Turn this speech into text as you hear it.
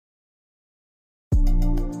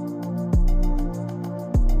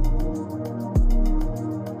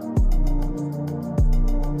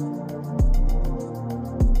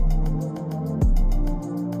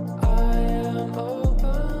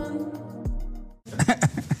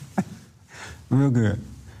Real good.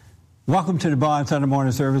 Welcome to the Bond Sunday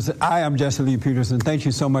morning service. I am Jesse Lee Peterson. Thank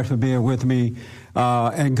you so much for being with me,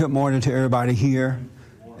 and good morning to everybody here.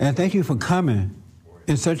 And thank you for coming.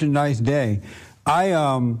 It's such a nice day.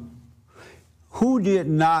 Who did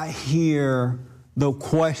not hear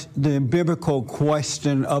the biblical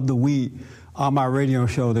question of the week on my radio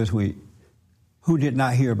show this week? Who did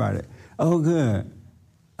not hear about it? Oh, good.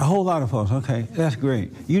 A whole lot of folks. Okay, that's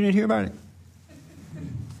great. You didn't hear about it?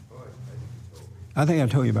 I think I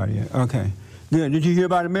told you about it yet. Okay, good. Did you hear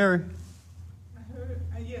about it, Mary? I heard.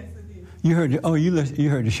 Yes, I did. You heard? You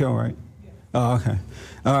heard the show, right? Yes. Oh, okay.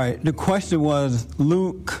 All right. The question was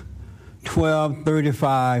Luke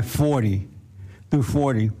 12:35-40 through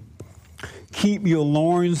 40. Keep your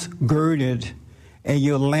loins girded and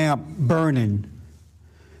your lamp burning.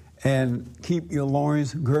 And keep your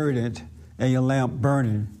loins girded and your lamp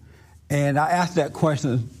burning. And I asked that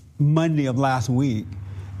question Monday of last week,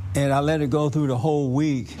 and I let it go through the whole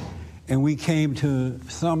week, and we came to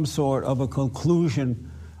some sort of a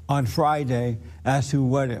conclusion on Friday as to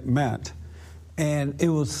what it meant. And it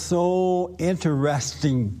was so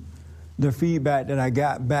interesting, the feedback that I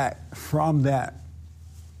got back from that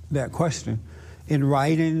question in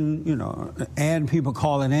writing, and people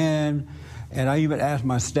calling in. And I even asked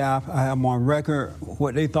my staff, I have on record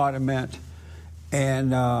what they thought it meant.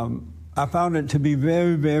 And I found it to be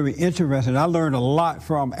very, very interesting. I learned a lot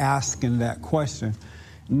from asking that question,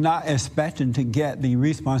 not expecting to get the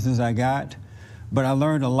responses I got, but I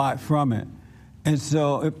learned a lot from it. And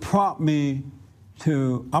so it prompted me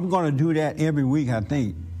I'm going to do that every week, I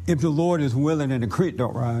think. If the Lord is willing and the creek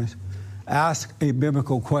don't rise, ask a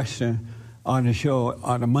biblical question on the show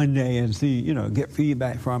on a Monday and see, get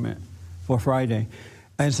feedback from it for Friday.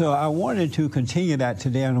 And so I wanted to continue that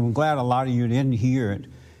today, and I'm glad a lot of you didn't hear it,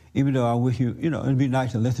 even though I wish it'd be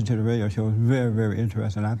nice to listen to the radio show. It's very, very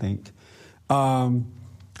interesting, I think.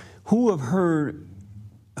 Who have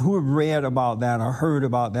read about that or heard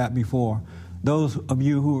about that before? Those of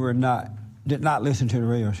you who did not listen to the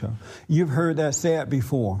radio show. You've heard that said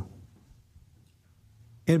before.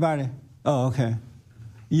 Anybody? Oh, okay.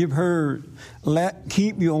 You've heard,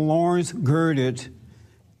 keep your loins girded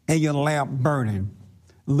and your lamp burning.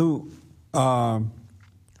 Luke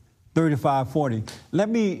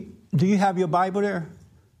 35:40. Do you have your Bible there?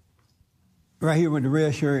 Right here with the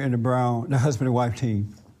red shirt and the brown, the husband and wife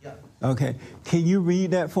team. Yeah. Okay. Can you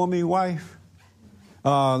read that for me, wife?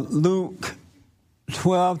 Luke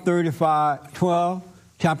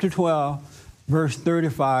chapter 12, verse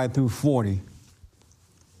 35 through 40.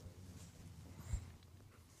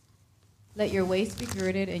 Let your waist be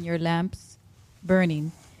girded and your lamps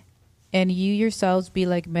burning. And you yourselves be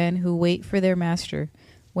like men who wait for their master,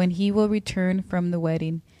 when he will return from the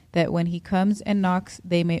wedding, that when he comes and knocks,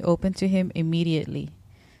 they may open to him immediately.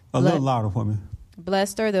 A little louder for me.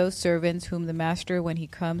 Blessed are those servants whom the master, when he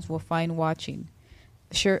comes, will find watching.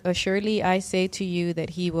 Surely I say to you that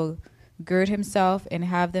he will gird himself and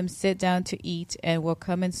have them sit down to eat, and will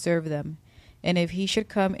come and serve them. And if he should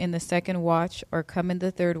come in the second watch, or come in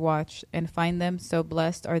the third watch, and find them, so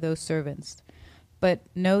blessed are those servants. But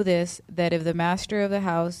know this, that if the master of the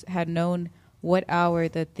house had known what hour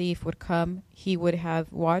the thief would come, he would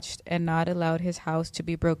have watched and not allowed his house to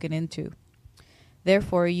be broken into.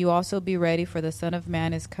 Therefore you also be ready, for the Son of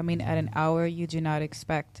Man is coming at an hour you do not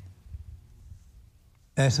expect.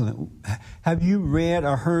 Excellent. Have you read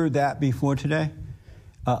or heard that before today?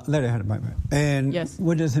 Let it have the mic. And yes.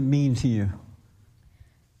 What does it mean to you?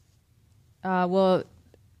 Well,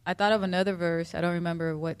 I thought of another verse. I don't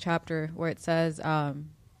remember what chapter, where it says,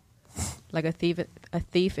 like a thief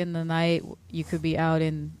in the night. You could be out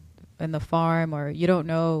in the farm, or you don't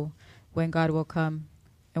know when God will come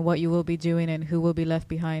and what you will be doing and who will be left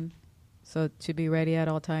behind. So to be ready at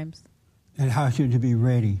all times. And how should you be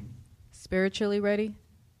ready? Spiritually ready?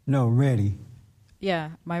 No, ready.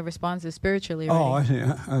 Yeah, my response is spiritually ready. Oh, I see.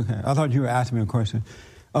 Okay. I thought you were asking me a question.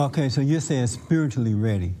 Okay, so you're saying spiritually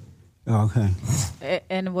ready. Okay.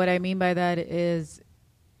 And what I mean by that is,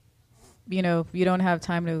 you don't have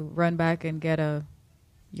time to run back and get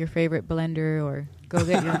your favorite blender, or go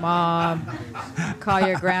get your mom, call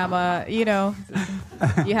your grandma. You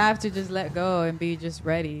have to just let go and be just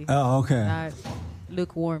ready. Oh, okay. Not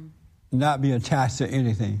lukewarm. Not be attached to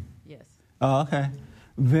anything. Yes. Oh, okay.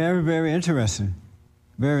 Very, very interesting.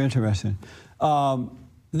 Very interesting.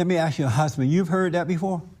 Let me ask you, husband, you've heard that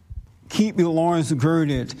before? Keep your loins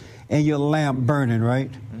girded and your lamp burning,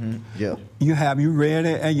 right? Mm-hmm. Yeah. You read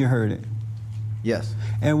it and you heard it? Yes.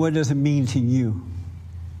 And what does it mean to you?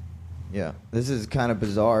 Yeah, this is kind of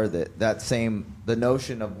bizarre the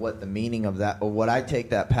notion of what the meaning of that, or what I take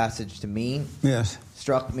that passage to mean, Yes.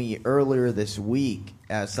 struck me earlier this week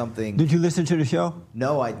as something. Did you listen to the show?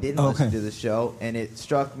 No, I didn't Okay. listen to the show, and it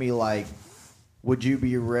struck me like, would you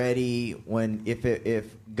be ready when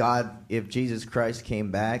if Jesus Christ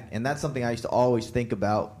came back? And that's something I used to always think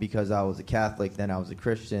about because I was a Catholic, then I was a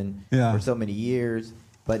Christian for so many years,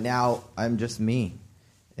 but now I'm just me.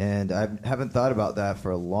 And I haven't thought about that for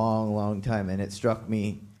a long, long time, and it struck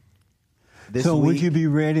me this So week. would you be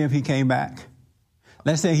ready if he came back?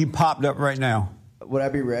 Let's say he popped up right now. Would I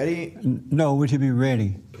be ready? No, would you be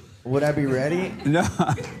ready? Would I be ready? No.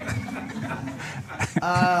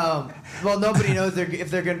 Well, nobody knows if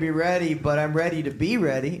they're going to be ready, but I'm ready to be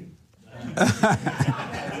ready.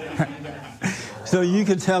 So you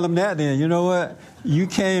can tell him that then. You know what? You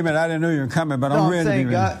came and I didn't know you were coming, but I'm ready saying, to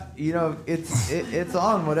be ready. God, it's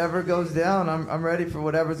on. Whatever goes down, I'm ready for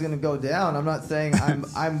whatever's going to go down. I'm not saying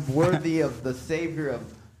I'm worthy of the Savior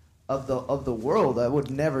of the world. I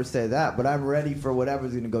would never say that, but I'm ready for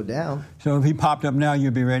whatever's going to go down. So if he popped up now,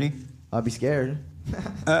 you'd be ready? I'll be scared.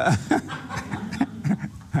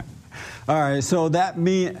 All right, so that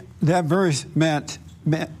verse meant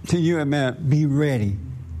to you, it meant be ready,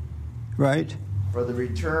 right? For the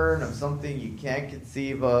return of something you can't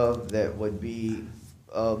conceive of that would be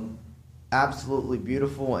absolutely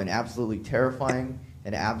beautiful and absolutely terrifying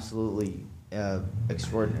and absolutely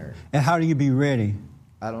extraordinary. And how do you be ready?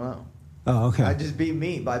 I don't know. Oh, okay. I just be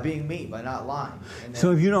me, by being me, by not lying. And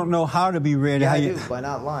So if you don't know how to be ready, yeah, how I you do, by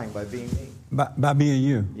not lying, by being me. by being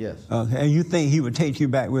you? Yes. Okay, and you think he would take you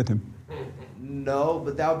back with him? No,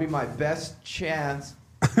 but that would be my best chance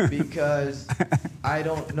because I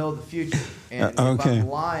don't know the future. And if I'm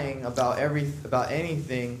lying about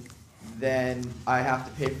anything, then I have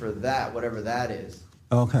to pay for that, whatever that is.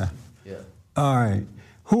 Okay. Yeah. All right.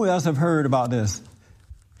 Who else have heard about this?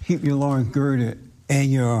 Keep your loins girded and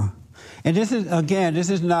this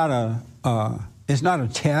is not it's not a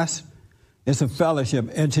test. It's a fellowship.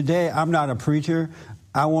 And today I'm not a preacher.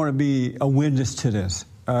 I want to be a witness to this.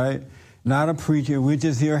 All right. Not a preacher. We're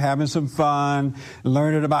just here having some fun,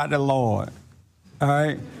 learning about the Lord. All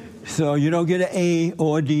right? So you don't get an A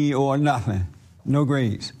or a D or nothing. No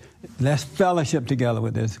grades. Let's fellowship together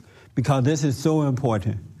with this because this is so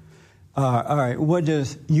important. All right.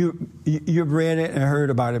 You've read it and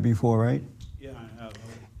heard about it before, right? Yeah, I have.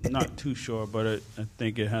 I'm not too sure, but I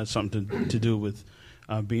think it has something to do with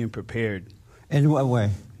being prepared. In what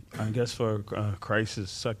way? I guess for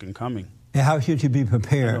Christ's second coming. And how should you be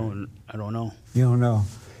prepared? I don't know. You don't know.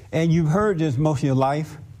 And you've heard this most of your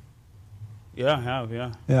life? Yeah, I have,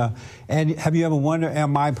 yeah. Yeah. And have you ever wondered,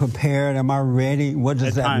 am I prepared? Am I ready? What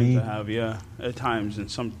does that mean? At times I have, yeah. At times,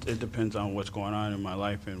 and it depends on what's going on in my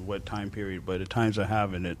life and what time period. But at times I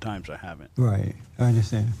have, and at times I haven't. Right. I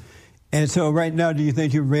understand. And so right now, do you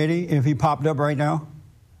think you're ready if he popped up right now?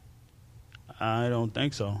 I don't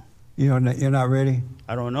think so. You're not ready?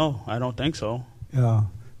 I don't know. I don't think so.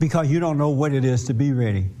 Because you don't know what it is to be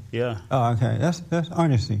ready. Yeah. Oh, okay. That's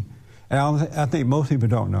honesty. And I think most people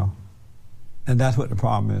don't know. And that's what the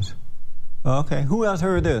problem is. Okay. Who else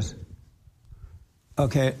heard this?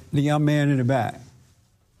 Okay. The young man in the back.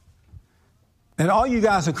 And all you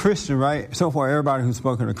guys are Christian, right? So far, everybody who's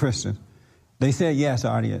spoken are Christian. They said yes,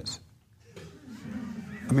 audience.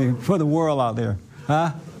 I mean, for the world out there.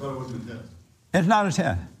 Huh? I thought it wasn't a test. It's not a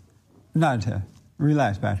test. Not a test.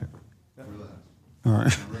 Relax, Patrick. All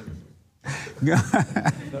right.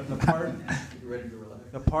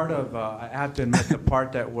 The part of I have to admit the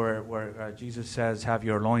part that where Jesus says, "Have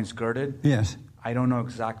your loins girded." Yes. I don't know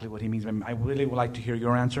exactly what he means. I really would like to hear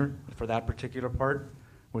your answer for that particular part,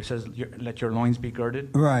 where he says, "Let your loins be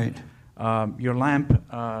girded." Right. Your lamp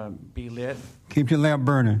be lit. Keep your lamp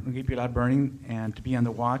burning. Keep your lamp burning, and to be on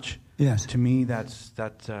the watch. Yes. To me,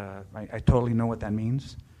 I totally know what that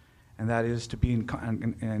means, and that is to be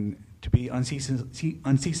to be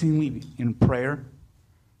unceasingly in prayer,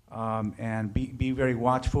 and be very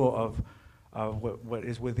watchful of what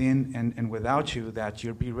is within and without you, that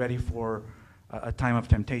you'll be ready for a time of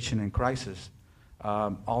temptation and crisis.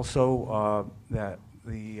 Also,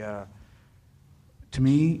 to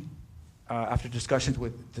me, after discussions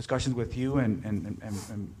with you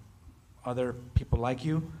and other people like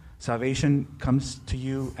you, salvation comes to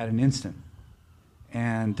you at an instant,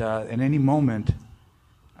 and at any moment.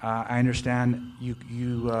 I understand you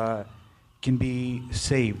can be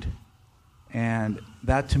saved, and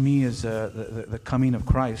that to me is the coming of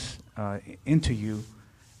Christ into you,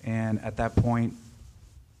 and at that point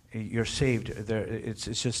you're saved. It's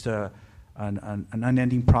just an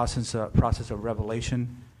unending process of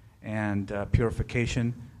revelation and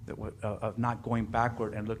purification. of not going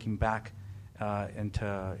backward and looking back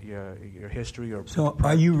into your history or. So,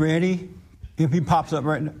 are you ready? If he pops up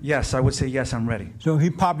right now. Yes, I would say yes. I'm ready. So if he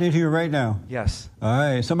popped into you right now. Yes. All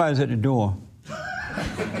right. Somebody's at the door.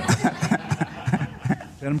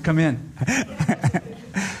 Let him come in.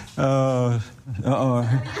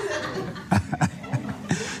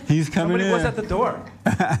 He's coming Somebody in. was at the door.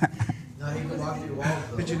 No, he can walk through walls,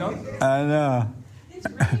 though. Did you know? I know.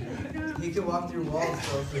 He can walk through walls,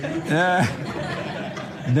 though. So you Yeah.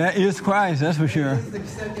 That is Christ, that's for sure. This is the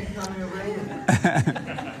second coming of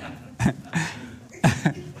Raymond.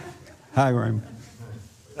 Hi, Raymond.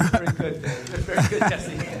 That's very good. That's very good,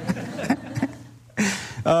 Jesse.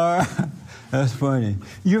 That's funny.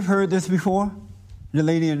 You've heard this before? The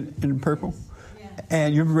lady in purple? Yeah.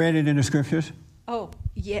 And you've read it in the scriptures? Oh,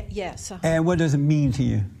 yes. And what does it mean to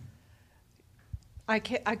you? I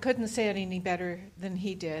couldn't say it any better than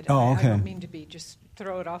he did. Oh, okay. I don't mean to be just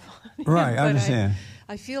throw it off on him, Right, I but understand.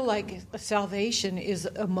 I feel like salvation is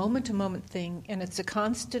a moment-to-moment thing, and it's a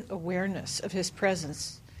constant awareness of his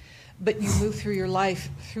presence. But you move through your life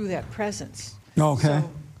through that presence. Okay. So,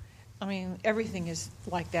 I mean, everything is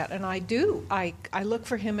like that, and I do. I look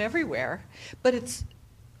for him everywhere, but it's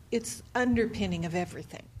underpinning of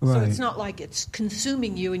everything. So Right. it's not like it's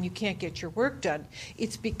consuming you and you can't get your work done.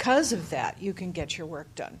 It's because of that you can get your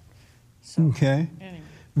work done. So, Okay. anyway.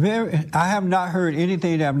 I have not heard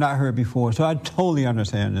anything that I've not heard before, so I totally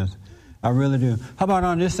understand this. I really do. How about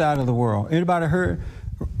on this side of the world? Anybody heard?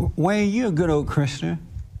 Wayne, you're a good old Christian,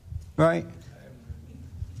 right?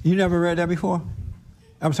 You never read that before?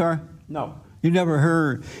 I'm sorry? No, You never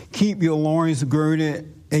heard, keep your loins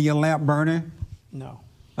girded and your lamp burning? no.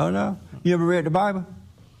 Oh, no? You ever read the Bible?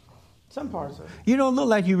 Some parts of it. You don't look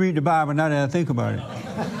like you read the Bible now that I think about it.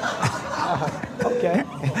 Okay.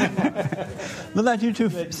 Look like you're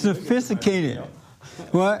too sophisticated.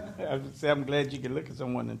 What? I would say I'm glad you could look at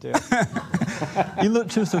someone and tell. You look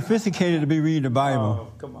too sophisticated to be reading the Bible.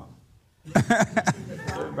 Oh, come on.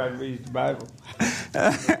 Everybody reads the Bible.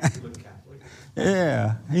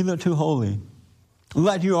 Yeah, he looked too holy. Look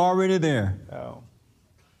like you're already there. Oh.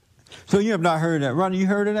 So you have not heard that. Ronnie, you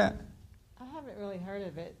heard of that? I haven't really heard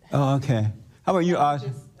of it. Oh, okay. How about you, Oz?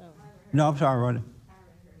 Oh. No, I'm sorry, Ronnie.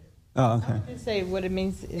 Oh, okay. Just say what it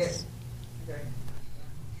means is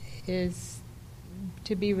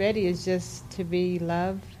to be ready is just to be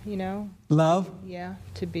loved, you know? Love? Yeah,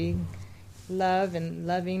 to be loved and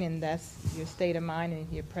loving, and that's your state of mind and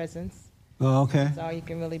your presence. Oh, okay. That's all you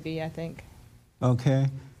can really be, I think. Okay.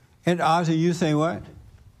 And Ozzy, you say what?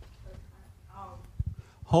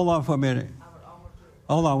 Hold on for a minute.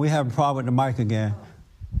 Hold on, we have a problem with the mic again.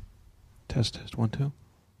 Test, 1, 2.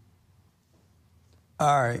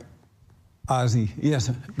 All right. Ozzy, yes,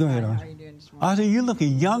 go ahead, How are Ozzy. you doing this morning? Ozzy, you're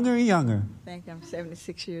looking younger and younger. I think I'm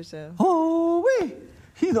 76 years old. Oh, wait.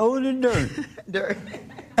 She's older than dirt. Dirt.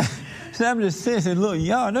 76 and look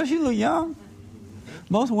young. Don't she look young?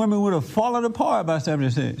 Most women would have fallen apart by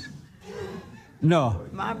 76. No,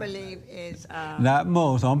 My belief is, not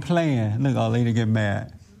most. I'm playing. Look, our lady get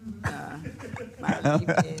mad. my belief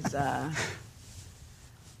is,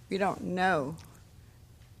 we don't know.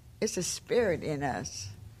 It's a spirit in us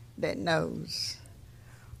that knows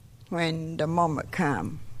when the moment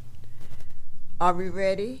comes. Are we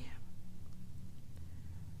ready?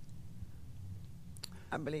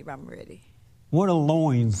 I believe I'm ready. What are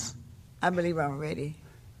loins? I believe I'm ready.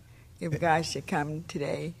 If God should come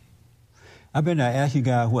today, I've been to ask you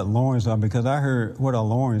guys what loins are because I heard what are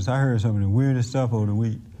loins. I heard some of the weirdest stuff over the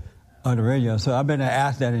week on the radio. So I've been to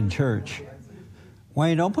ask that in church.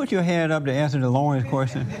 Wayne, don't put your hand up to answer the loins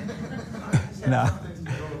question. No.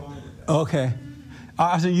 Okay.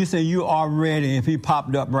 So you say you are ready if he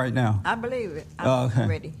popped up right now. I believe it. I'm Okay.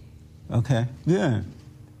 ready. Okay. Good.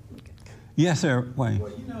 Yes, sir, Wayne.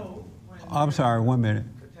 Well, you know, when I'm sorry, 1 minute.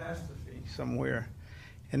 catastrophe somewhere,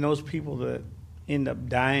 and those people that end up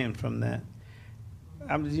dying from that,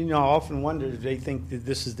 I often wonder if they think that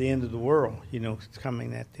this is the end of the world. It's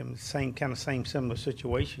coming at them. Same similar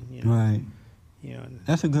situation. Right. And,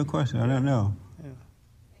 That's a good question. I don't know. yeah.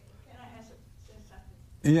 Can I say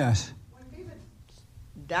something? Yes. When people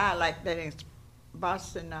die like that in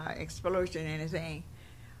Boston explosion and anything,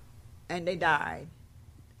 and they died,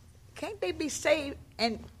 can't they be saved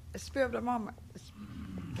in the spirit of the moment?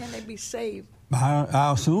 Can they be saved?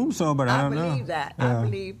 I assume so, but I don't know. I believe that. Yeah. I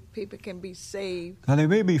believe people can be saved. Now, they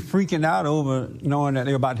may be freaking out over knowing that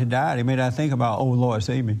they're about to die. They may not think about, oh, Lord,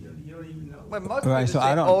 save me. You don't even know. Well, most Right, people so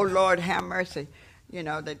I say, don't- "Oh Lord, have mercy."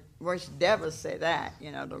 The worst devils say that.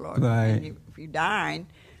 The Lord. Right. And if you dying,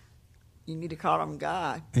 You need to call him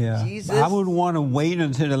God. Yeah. Jesus. I wouldn't want to wait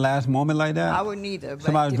until the last moment like that. I wouldn't either. But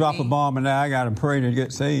Somebody to drop a me- bomb and now I got to pray to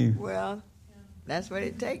get saved. Well, that's what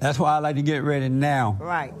it takes. That's why I like to get ready now.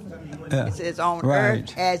 Right. Yeah. It says on Right.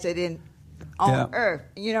 earth as it in on Yeah. earth.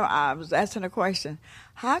 You know, I was asking a question.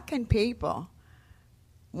 How can people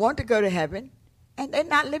want to go to heaven and they're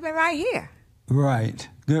not living right here? Right.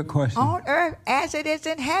 Good question. On earth as it is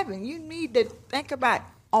in heaven. You need to think about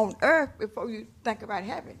on earth before you think about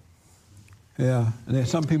heaven. Yeah. There's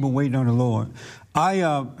some people waiting on the Lord.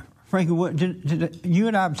 Frankie, you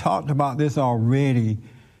and I have talked about this already.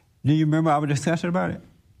 Do you remember our discussion about it?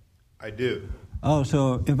 I do. Oh,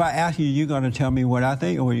 so if I ask you, you're going to tell me what I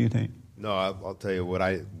think, or what do you think? No, I'll tell you what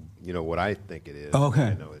I think it is. Okay.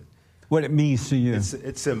 I know it. What it means to you.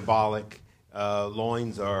 It's symbolic.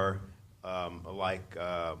 Loins are like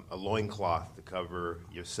a loincloth to cover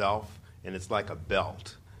yourself, and it's like a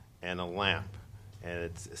belt and a lamp, and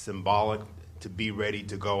it's symbolic to be ready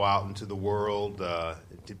to go out into the world,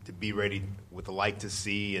 to be ready with the light to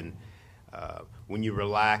see. And when you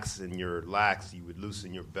relax and you're lax, you would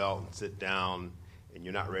loosen your belt and sit down, and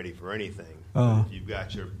you're not ready for anything. But if you've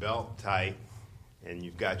got your belt tight and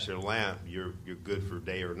you've got your lamp, you're good for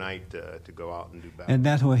day or night to go out and do battle. And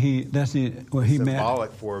that's what he meant.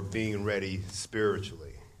 Symbolic for being ready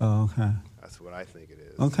spiritually. Oh, okay. That's what I think it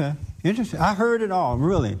is. Okay. Interesting. I heard it all,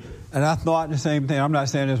 really. And I thought the same thing. I'm not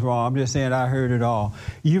saying it's wrong. I'm just saying I heard it all.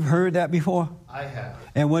 You've heard that before? I have.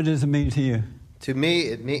 And what does it mean to you? To me,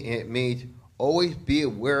 it means always be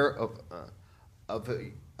aware of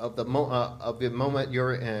the moment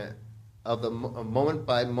you're in, of the moment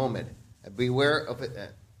by moment. Beware of it.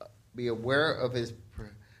 Be aware of His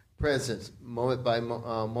presence moment by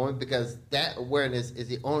moment, because that awareness is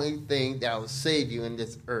the only thing that will save you in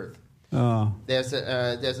this earth. There's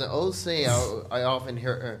an old saying I often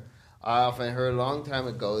heard a long time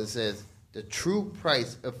ago. It says the true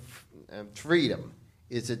price of freedom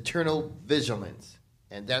is eternal vigilance,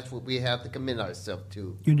 and that's what we have to commit ourselves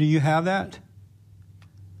to. Do you have that?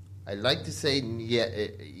 I like to say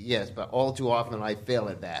yes, but all too often I fail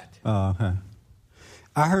at that. Oh, okay.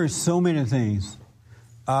 I heard so many things.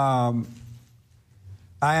 I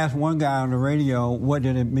asked one guy on the radio what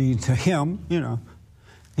did it mean to him, you know.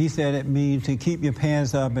 He said it means to keep your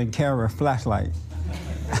pants up and carry a flashlight.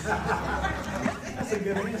 That's a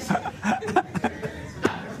good answer.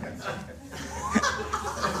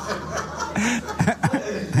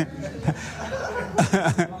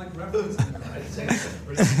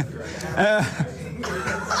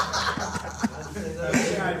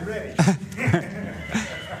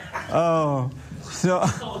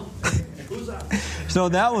 So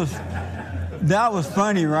that was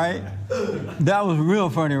funny, right? That was real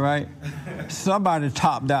funny, right? Somebody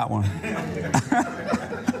topped that one.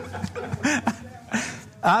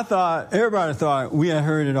 Everybody thought we had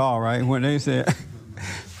heard it all, right? When they said,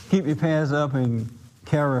 keep your pants up and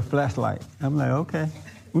carry a flashlight. I'm like, okay.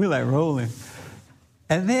 We like rolling.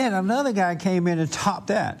 And then another guy came in and topped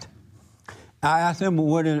that. I asked him,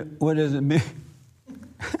 what does it mean?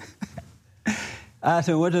 I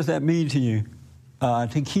said, what does that mean to you?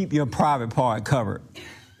 To keep your private part covered.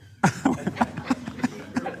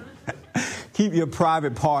 Keep your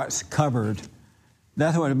private parts covered.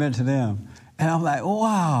 That's what it meant to them. And I'm like,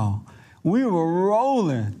 wow, we were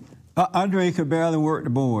rolling. Andre could barely work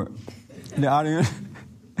the board. The audience.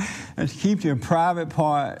 And keep your private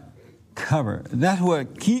part covered. That's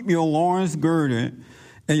what keep your loins girded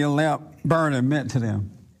and your lamp burning meant to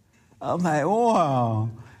them. I'm like,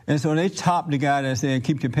 wow. And so they topped the guy that said,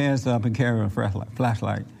 keep your pants up and carry a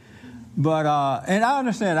flashlight. But, and I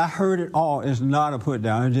understand, I heard it all. It's not a put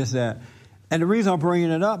down. It's just that. And the reason I'm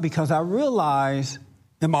bringing it up, because I realize,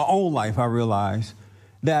 in my own life, I realize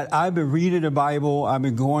that I've been reading the Bible, I've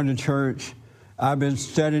been going to church, I've been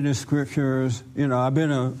studying the scriptures. You know, I've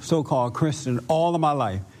been a so-called Christian all of my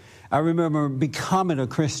life. I remember becoming a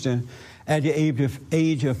Christian at the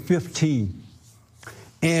age of 15.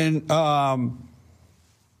 And,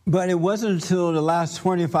 but it wasn't until the last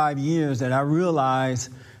 25 years that I realized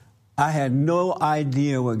I had no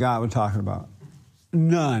idea what God was talking about.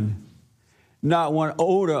 None. Not one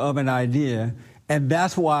odor of an idea. And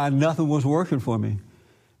that's why nothing was working for me.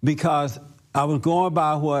 Because I was going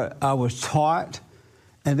by what I was taught,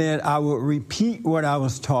 and then I would repeat what I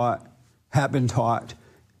was taught, had been taught,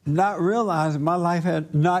 not realizing my life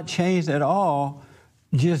had not changed at all,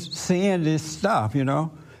 just saying this stuff, you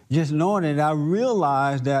know. Just knowing it, I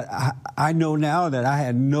realized that I know now that I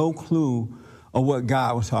had no clue of what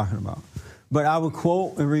God was talking about. But I would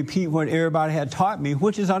quote and repeat what everybody had taught me,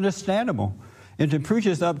 which is understandable. If the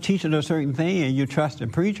preacher's up teaching a certain thing and you trust the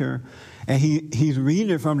preacher and he's reading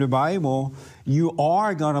it from the Bible, you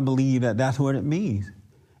are going to believe that that's what it means.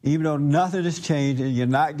 Even though nothing is changing, you're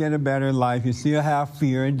not getting better in life, you still have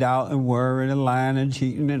fear and doubt and worry and lying and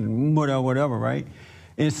cheating and whatever, right?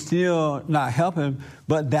 It's still not helping,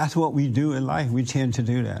 but that's what we do in life. We tend to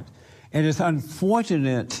do that. And it's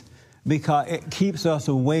unfortunate because it keeps us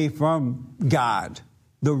away from God,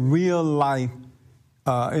 the real life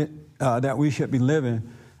that we should be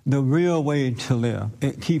living, the real way to live.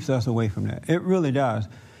 It keeps us away from that. It really does.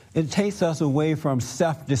 It takes us away from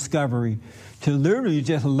self-discovery to literally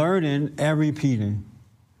just learning and repeating.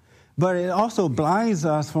 But it also blinds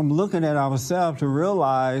us from looking at ourselves to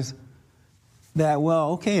realize that,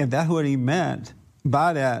 well, okay, if that's what he meant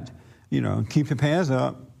by that, keep your pants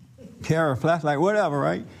up, carry a flashlight, whatever,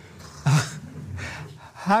 right?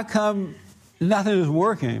 How come nothing is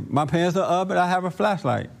working? My pants are up and I have a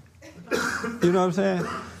flashlight. You know what I'm saying?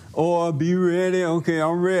 Or be ready, okay,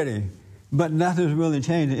 I'm ready. But nothing's really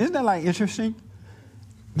changing. Isn't that like interesting?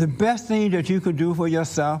 The best thing that you could do for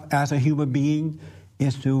yourself as a human being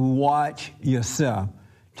is to watch yourself.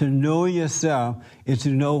 To know yourself is to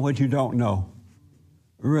know what you don't know.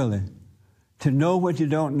 Really. To know what you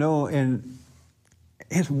don't know, and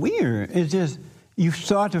it's weird. It's just, you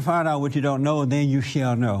start to find out what you don't know, and then you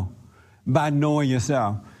shall know by knowing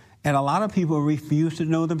yourself. And a lot of people refuse to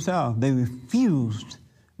know themselves. They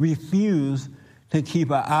refuse to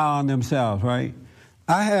keep an eye on themselves, right?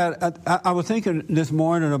 I was thinking this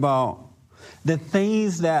morning about the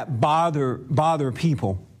things that bother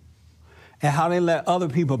people and how they let other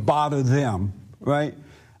people bother them, right?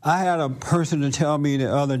 I had a person to tell me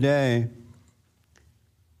the other day,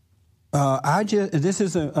 this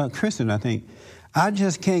is a Christian, I think, I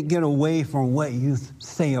just can't get away from what you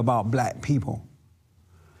say about black people.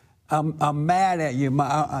 I'm mad at you.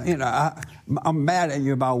 I'm mad at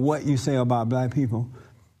you about what you say about black people.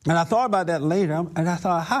 And I thought about that later, and I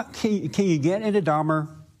thought, how can you get into Dahmer?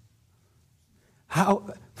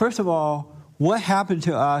 First of all, what happened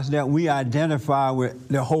to us that we identify with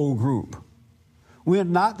the whole group? We're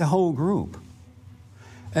not the whole group.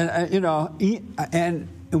 And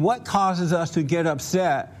what causes us to get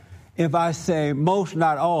upset if I say most,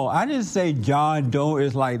 not all? I didn't say John Doe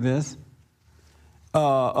is like this.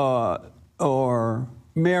 Or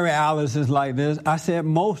Mary Alice is like this. I said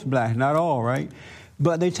most black, not all, right?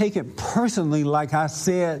 But they take it personally, like I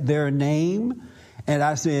said their name, and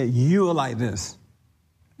I said, you are like this.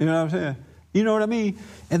 You know what I'm saying? You know what I mean?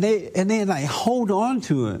 And they like hold on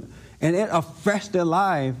to it, and it affects their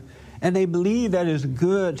life, and they believe that it's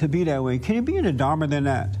good to be that way. Can you be any dumber than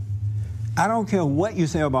that? I don't care what you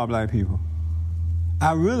say about black people.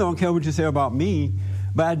 I really don't care what you say about me.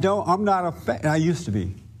 But I'm not affected. I used to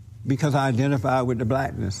be, because I identified with the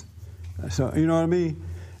blackness. So, you know what I mean?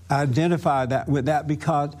 I identified with that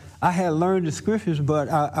because I had learned the scriptures, but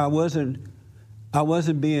I wasn't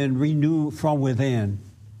being renewed from within.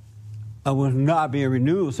 I was not being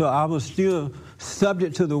renewed, so I was still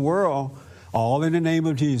subject to the world, all in the name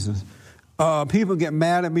of Jesus. People get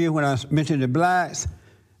mad at me when I mention the blacks.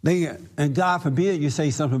 And God forbid you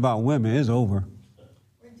say something about women, it's over.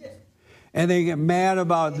 And they get mad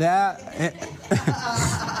about that.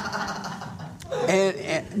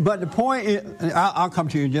 But the point is, I'll come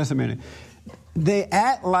to you in just a minute. They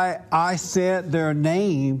act like I said their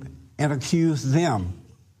name and accuse them.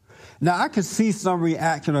 Now, I could see some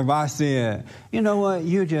reaction if I said, you know what,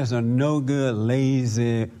 you're just a no-good,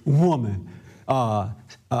 lazy woman.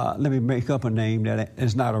 Let me make up a name that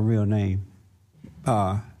is not a real name.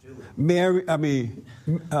 Mary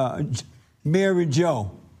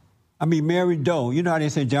Doe. You know how they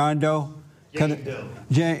say John Doe? Jane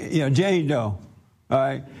Doe. Jane Doe. All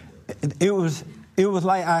right. It was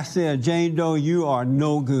like I said, Jane Doe, you are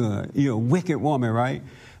no good. You're a wicked woman, right?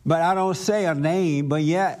 But I don't say a name, but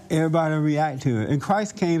yet everybody react to it. And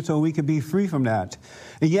Christ came so we could be free from that.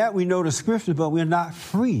 And yet we know the scriptures, but we're not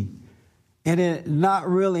free. And it's not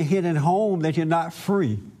really hitting home that you're not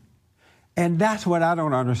free. And that's what I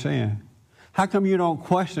don't understand. How come you don't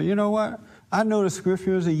question, you know what? I know the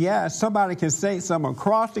scriptures, and yeah, somebody can say something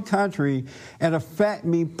across the country and affect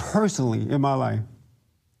me personally in my life.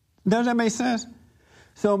 Does that make sense?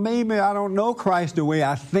 So maybe I don't know Christ the way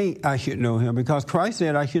I think I should know him, because Christ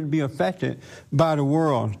said I shouldn't be affected by the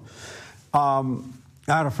world. I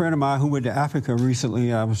had a friend of mine who went to Africa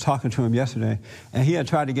recently. I was talking to him yesterday, and he had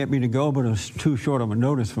tried to get me to go, but it was too short of a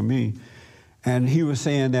notice for me. And he was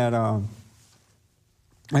saying that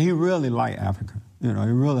he really liked Africa. You know,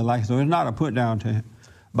 he really likes it. So it's not a put down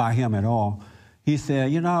by him at all. He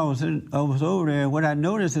said, I was over there. What I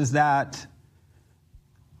noticed is that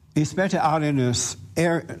especially out in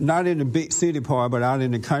the not in the big city part, but out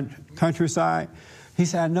in the countryside. He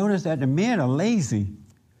said, I noticed that the men are lazy.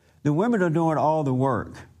 The women are doing all the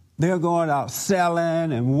work. They're going out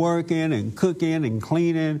selling and working and cooking and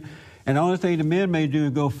cleaning. And the only thing the men may do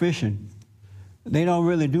is go fishing. They don't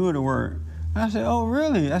really do the work. I said, oh,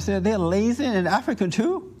 really? I said, they're lazy in Africa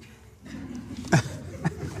too?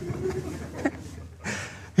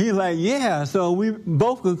 He's like, yeah. So we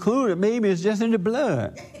both concluded maybe it's just in the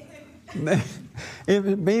blood.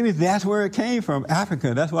 Maybe that's where it came from,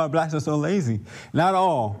 Africa. That's why blacks are so lazy. Not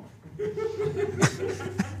all.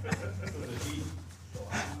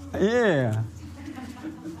 Yeah.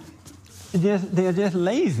 They're just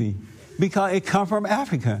lazy because it comes from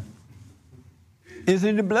Africa. It's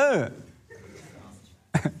in the blood.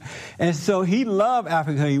 And so he loved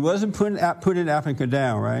Africa. He wasn't putting Africa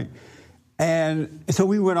down, right? And so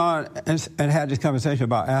we went on and had this conversation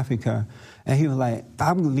about Africa. And he was like,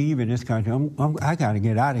 I'm leaving this country. I got to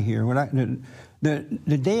get out of here.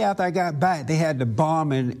 The day after I got back, they had the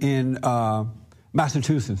bombing in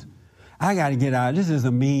Massachusetts. I got to get out. This is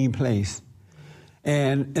a mean place.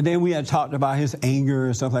 And then we had talked about his anger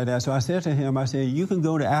and stuff like that. So I said to him, I said, you can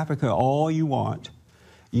go to Africa all you want.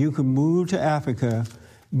 You can move to Africa,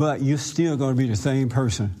 but you're still going to be the same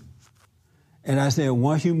person. And I said,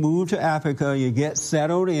 once you move to Africa, you get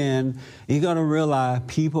settled in, you're going to realize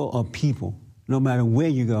people are people, no matter where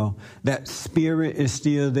you go. That spirit is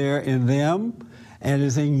still there in them and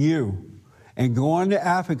is in you. And going to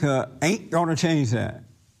Africa ain't going to change that.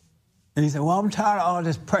 And he said, well, I'm tired of all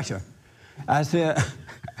this pressure. I said,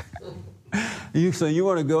 so you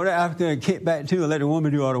want to go to Africa and kick back too and let the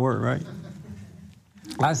woman do all the work, right?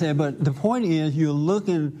 I said, but the point is you're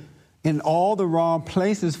looking in all the wrong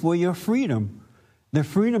places for your freedom. The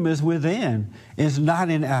freedom is within. It's not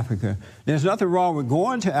in Africa. There's nothing wrong with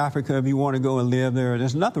going to Africa if you want to go and live there.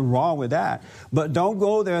 There's nothing wrong with that. But don't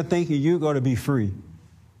go there thinking you're going to be free.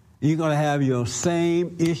 You're going to have your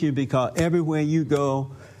same issue because everywhere you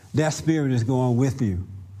go, that spirit is going with you.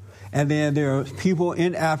 And then there are people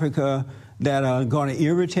in Africa that are going to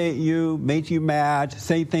irritate you, make you mad,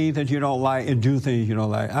 say things that you don't like, and do things you don't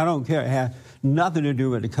like. I don't care. It has nothing to do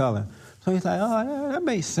with the color. So he's like, oh, that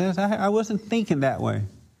makes sense. I wasn't thinking that way.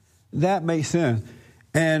 That makes sense.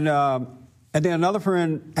 And then another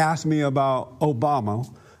friend asked me about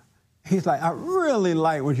Obama. He's like, I really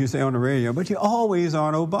like what you say on the radio, but you're always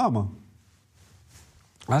on Obama.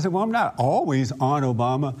 I said, well, I'm not always on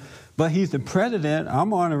Obama, but he's the president.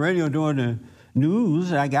 I'm on the radio doing the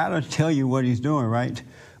news. I got to tell you what he's doing, right?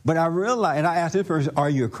 But I realized, and I asked this person, are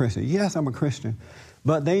you a Christian? Yes, I'm a Christian.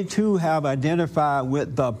 But they, too, have identified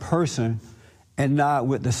with the person and not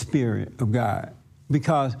with the Spirit of God.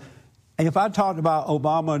 Because if I talked about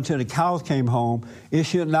Obama until the cows came home, it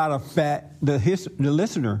should not affect the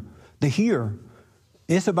listener, the hearer.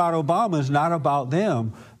 It's about Obama. It's not about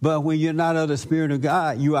them. But when you're not of the Spirit of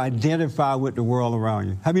God, you identify with the world around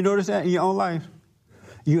you. Have you noticed that in your own life?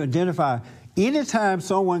 You identify. Anytime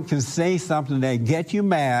someone can say something that gets you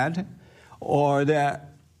mad or that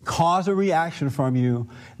cause a reaction from you,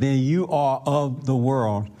 then you are of the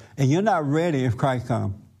world. And you're not ready if Christ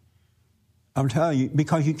comes. I'm telling you,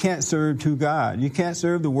 because you can't serve two gods. You can't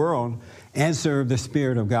serve the world and serve the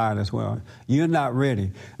Spirit of God as well. You're not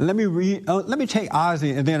ready. Let me read. Let me take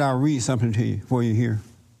Ozzy, and then I'll read something to you for you here.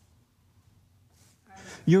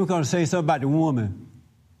 You were going to say something about the woman.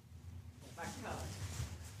 About color.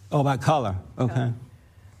 Oh, about color. Okay. Color.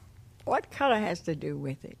 What color has to do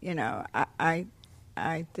with it? You know,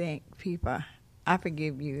 I think people, I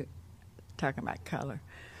forgive you talking about color.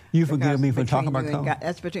 You forgive me for talking about color? God,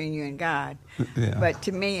 that's between you and God. Yeah. But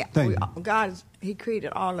to me, God, He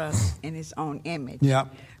created all of us in His own image. Yeah.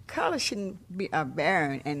 Color shouldn't be a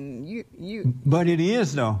barrier, and you. But it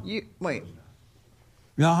is, though. Wait.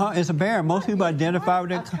 It's a barrier. Most people identify with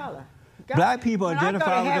their color. Black people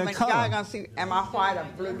identify with their color. God gonna see, am I white or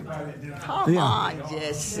blue? Come on,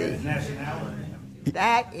 Jesse.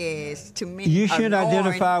 That is, to me, you should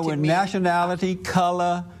identify with nationality,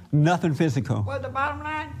 color, nothing physical. Well, the bottom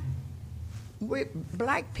line, with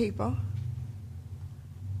black people,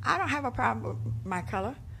 I don't have a problem with my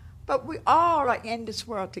color, but we all are in this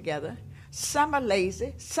world together. Some are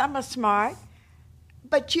lazy, some are smart,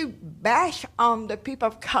 but you bash on the people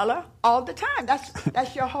of color all the time.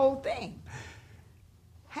 That's your whole thing.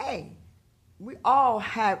 Hey, we all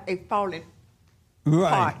have a fallen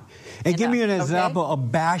right. And give me an example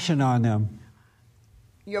of bashing on them.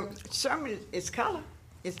 Your sermon is color.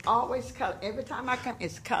 It's always color. Every time I come,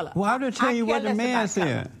 it's color. Well, I'm going to tell you what the man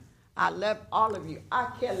said. I love all of you.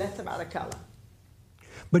 I care less about the color.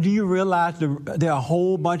 But do you realize there are a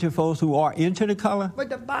whole bunch of folks who are into the color? But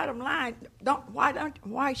the bottom line,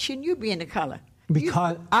 why shouldn't you be in the color?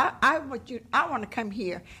 Because I want to come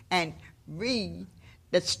here and read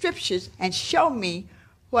the scriptures and show me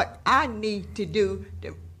what I need to do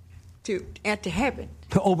to enter heaven.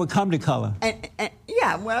 To overcome the color. And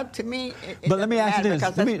yeah, well, to me, but let me ask you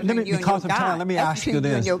this. Let me because of time, let me ask you this.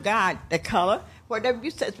 You and your God, the color, whatever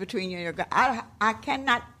you say is between you and your God. I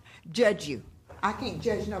cannot judge you. I can't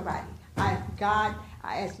judge nobody. I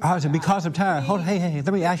ask you. Because of time. Hold, hey,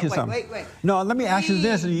 let me ask you something. Wait. No, let me ask you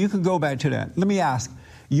this, and you can go back to that. Let me ask.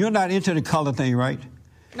 You're not into the color thing, right?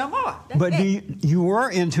 No more. But you were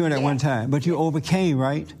into it at one time, but you overcame,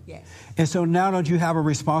 right? Yes. And so now don't you have a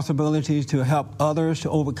responsibility to help others to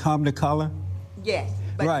overcome the color? Yes,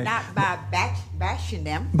 but not by bashing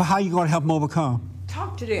them. But how are you going to help them overcome?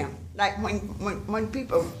 Talk to them. Like when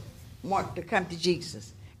people want to come to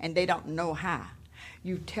Jesus and they don't know how,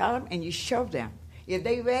 you tell them and you show them. If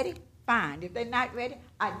they ready, fine. If they're not ready,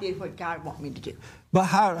 I did what God want me to do. But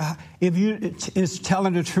how, if it's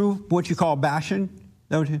telling the truth, what you call bashing?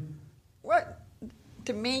 Well,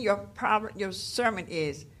 to me, your sermon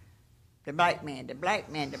is the black man, the black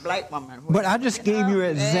woman. But I just gave you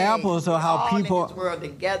examples of how people all in this world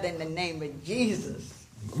together in the name of Jesus.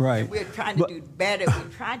 Right. We're trying to do better.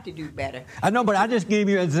 We're trying to do better. I know, but I just gave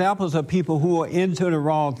you examples of people who are into the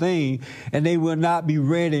wrong thing, and they will not be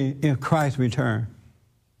ready if Christ returns.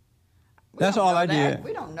 That's all I did.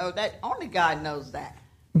 We don't know that. Only God knows that.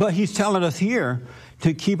 But he's telling us here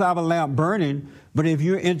to keep our lamp burning. But if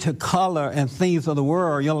you're into color and things of the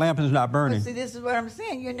world, your lamp is not burning. But see, this is what I'm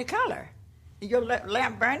saying. You're in the color. Your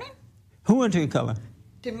lamp burning? Who into color?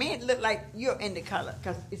 To me, it looked like you're in the color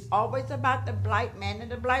because it's always about the black man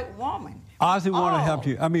and the black woman. Ozzy want to help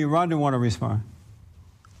you. Rhonda want to respond.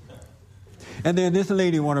 And then this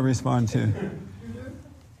lady want to respond too.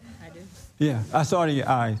 I do. Yeah, I saw it in your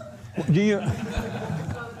eyes. Do you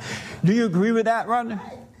agree with that, Rhonda?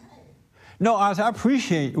 No, Ozzy, I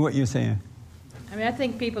appreciate what you're saying. I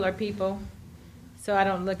think people are people, so I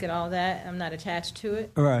don't look at all that. I'm not attached to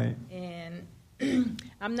it. Right. And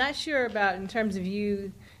I'm not sure about in terms of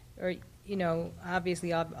you, or,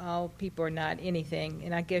 obviously all people are not anything.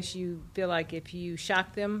 And I guess you feel like if you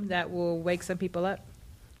shock them, that will wake some people up.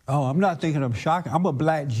 Oh, I'm not thinking of shocking. I'm a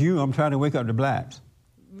black Jew. I'm trying to wake up the blacks.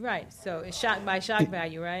 Right. So it's shock by shock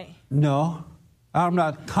value, right? No, I'm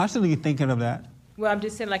not constantly thinking of that. Well, I'm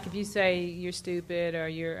just saying, like, if you say you're stupid or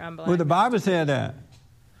I'm black. Well, the Bible said that.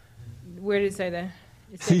 Where did it say that?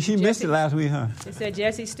 See, she missed it last week, huh? It said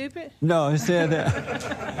Jesse's stupid? No, it said that.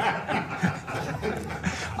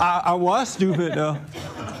 I was stupid, though,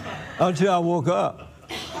 until I woke up.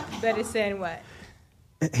 But it's saying what?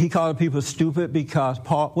 He called people stupid because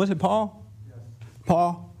Paul, was it Paul? Yes.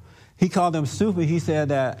 Paul? He called them stupid. He said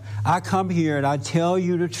that I come here and I tell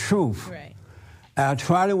you the truth. Right. I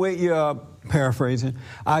try to wake you up. Paraphrasing,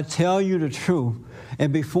 I tell you the truth,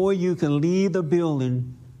 and before you can leave the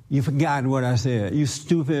building, you've forgotten what I said. You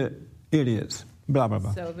stupid idiots. Blah, blah,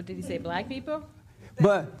 blah. So, but did he say black people?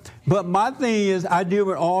 But my thing is, I deal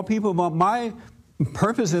with all people, but my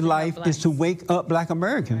purpose in life is to wake up black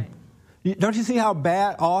Americans. Right. Don't you see how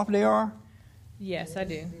bad off they are? Yes, I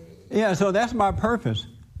do. Yeah, so that's my purpose.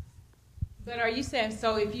 But are you saying,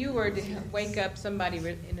 so if you were to wake up somebody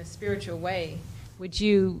in a spiritual way, would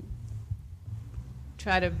you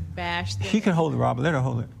try to bash them? She can hold it, Robert. Let her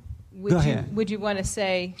hold it. Go ahead. Would you want to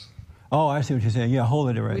say? Oh, I see what you're saying. Yeah, hold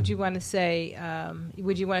it right. Would you want to say?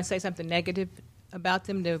 Would you want to say something negative about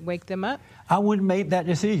them to wake them up? I wouldn't make that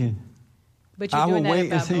decision. But you're doing that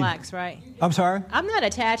about blacks, right? I'm sorry? I'm not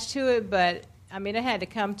attached to it, but it had to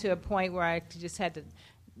come to a point where I just had to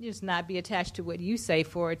just not be attached to what you say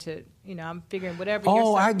for it to, I'm figuring whatever.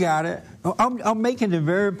 Oh, I got it. I'm making the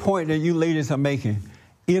very point that you ladies are making.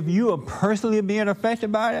 If you are personally being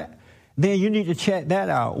affected by it, then you need to check that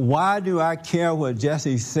out. Why do I care what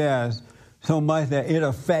Jesse says so much that it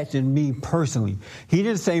affected me personally? He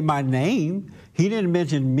didn't say my name. He didn't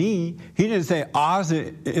mention me. He didn't say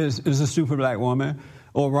Ozzy is a super black woman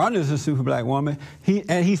or Rhonda is a super black woman.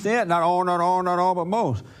 He said not all, but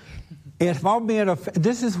most. If I'm being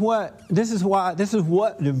this is what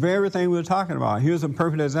the very thing we're talking about. Here's a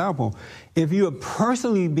perfect example. If you are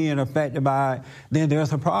personally being affected by it, then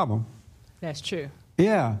there's a problem. That's true.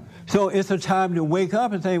 Yeah. So it's a time to wake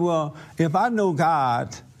up and say, well, if I know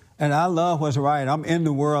God and I love what's right, I'm in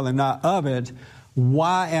the world and not of it,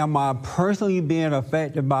 why am I personally being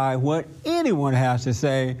affected by what anyone has to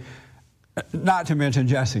say, not to mention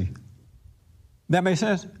Jesse? That makes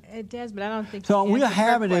sense? It does, but I don't think so. We're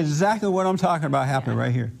having exactly what I'm talking about happening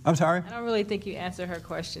right here. I'm sorry? I don't really think you answered her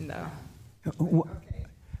question, though.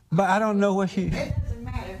 But I don't know what she... It doesn't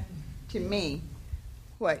matter to me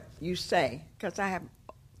what you say, because I have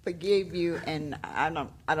forgive you, and I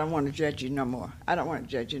don't want to judge you no more. I don't want to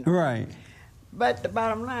judge you no more. Right. But the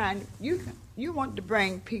bottom line, you want to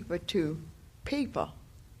bring people to people,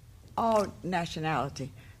 all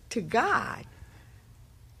nationality, to God,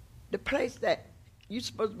 the place that you're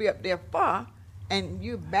supposed to be up there for, and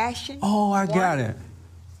you're bashing. Oh, I got it.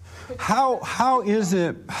 How is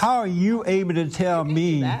it? How are you able to tell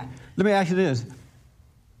me? Let me ask you this: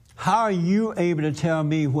 how are you able to tell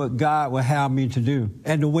me what God will have me to do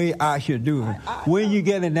and the way I should do it? Where are you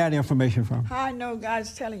getting that information from? How I know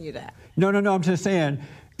God's telling you that? No. I'm just saying,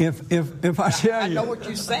 if I tell you, I know what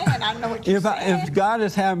you're saying. I know what you're saying. If God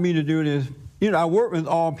is having me to do this, I work with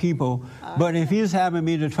all people, but if He's having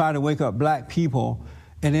me to try to wake up black people,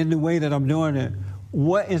 and in the way that I'm doing it,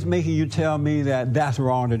 what is making you tell me that that's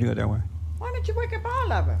wrong to do it that way? Why don't you wake up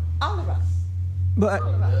all of them? All of us. But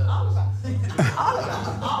all of us. All of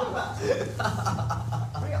us. All of us.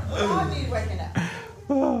 We all need waking up.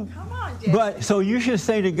 Come on, Jesse. But so you should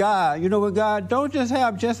say to God, you know what, God, don't just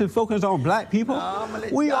have Jesse focus on black people.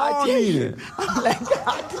 We God all tell need you. it. Let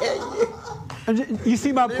God tell you. You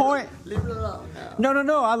see my point? Leave it alone.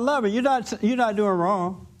 No. I love it. You're not doing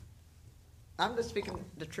wrong. I'm just speaking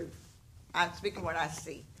the truth. I'm speaking what I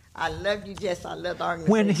see. I love you, Jess. I love the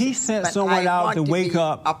organization. When He sent someone out to wake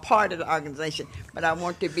up, a part of the organization, but I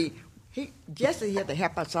want to be. Jess is here to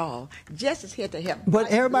help us all. Jess is here to help.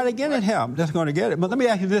 But everybody getting help that's going to get it. But let me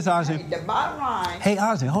ask you this, Ozzy. The bottom line. Hey,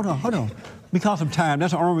 Ozzy, hold on. Because of time,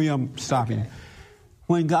 that's the only reason I'm stopping.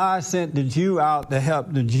 When God sent the Jew out to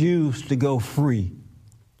help the Jews to go free,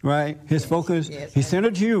 right? His focus, He sent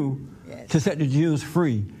a Jew to set the Jews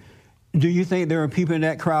free. Do you think there are people in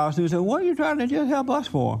that crowd who say, what are you trying to just help us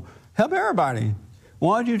for? Help everybody.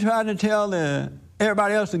 Why aren't you trying to tell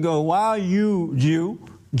everybody else to go, why are you, Jew,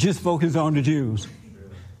 just focus on the Jews?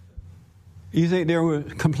 You think there were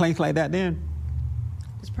complaints like that then?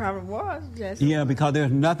 It probably was, Jesse. Yeah, because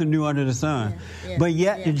there's nothing new under the sun. But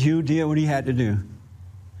yet the Jew did what he had to do.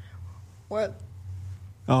 Well,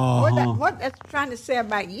 what that's trying to say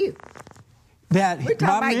about you? That we're talking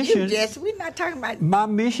my about mission, you, Jesse. We're not talking about. My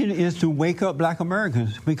mission is to wake up black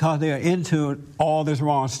Americans because they are into all this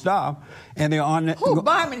wrong stuff, and they're on. Who's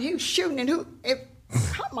bombing? Who's shooting? And who?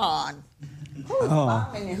 Come on. Who's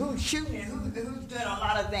bombing? And who's shooting? And who's doing a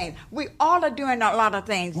lot of things? We all are doing a lot of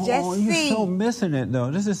things. Oh, you're so missing it, though.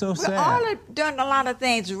 This is so sad. We all are doing a lot of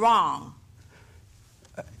things wrong.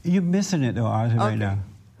 You're missing it, though, Ozzy, right now.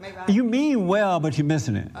 You mean well, but you're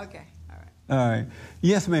missing it. Okay. All right. All right.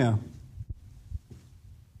 Yes, ma'am.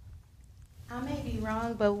 I may be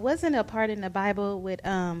wrong, but wasn't a part in the Bible with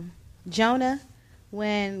Jonah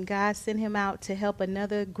when God sent him out to help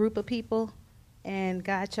another group of people, and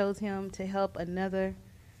God chose him to help another,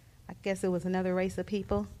 I guess it was another race of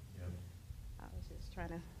people? Yep. I was just trying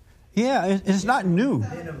to... Yeah, it's not new.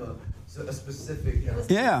 So a specific...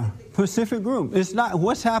 Pacific group. It's not,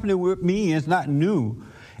 what's happening with me is not new.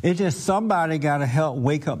 It's just somebody got to help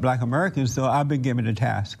wake up black Americans, so I've been given the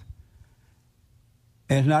task.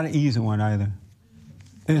 It's not an easy one either.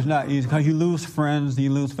 It's not easy because you lose friends, you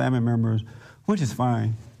lose family members, which is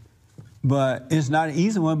fine. But it's not an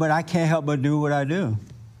easy one, but I can't help but do what I do.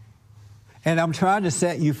 And I'm trying to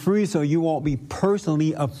set you free so you won't be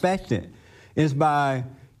personally affected. It's by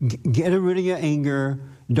getting rid of your anger.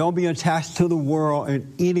 Don't be attached to the world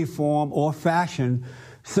in any form or fashion.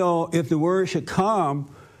 So if the word should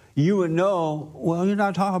come, you would know, well, you're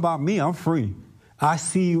not talking about me. I'm free. I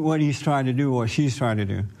see what he's trying to do or she's trying to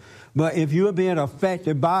do. But if you're being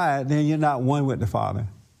affected by it, then you're not one with the Father.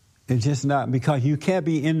 It's just not, because you can't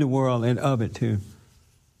be in the world and of it too.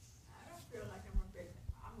 I don't feel like I'm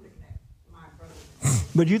looking at my brother.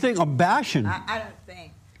 But you think I'm bashing? I don't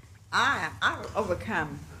think. I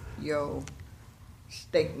overcome your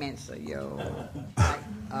statements of your like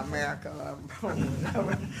America.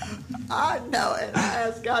 I know, and I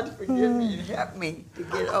ask God to forgive me and help me to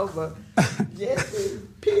get over Jesse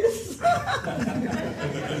Peterson.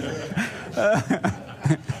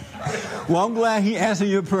 Well, I'm glad he answered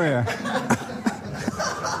your prayer.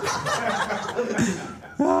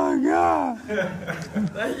 Oh, God.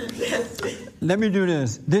 Let me do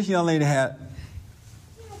this. This young lady had...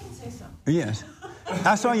 Yeah, I can say something. Yes.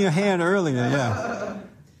 I saw your hand earlier, yeah.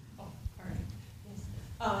 All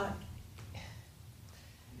right.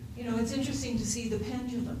 Yes. It's interesting to see the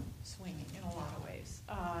pendulum swinging in a lot of ways.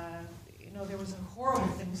 There was some horrible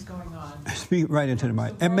things going on. Speak right into the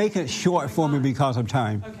mic. And make it short for me because of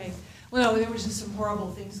time. Okay. Well, there was just some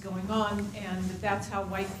horrible things going on, and that's how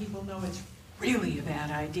white people know it's really a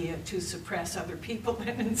bad idea to suppress other people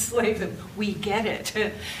and enslave them. We get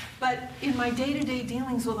it. But in my day-to-day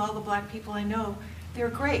dealings with all the black people I know, they're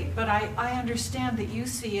great. But I understand that you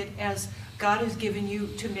see it as God has given you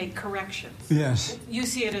to make corrections. Yes. You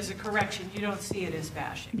see it as a correction. You don't see it as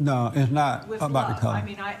bashing. No, it's not With about love. the color. I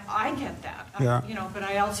mean, I get that. Yeah. But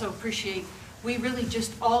I also appreciate we really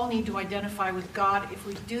just all need to identify with God. If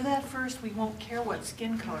we do that first, we won't care what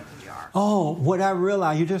skin color we are. Oh, what I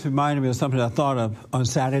realized, you just reminded me of something I thought of on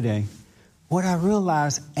Saturday. What I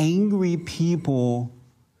realized, angry people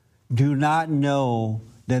do not know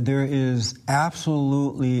that there is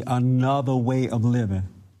absolutely another way of living.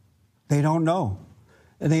 They don't know.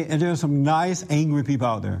 And there's some nice, angry people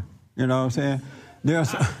out there. You know what I'm saying?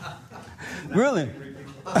 There's really.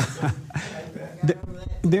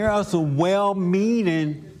 There are some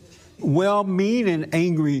well-meaning,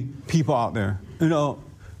 angry people out there. You know,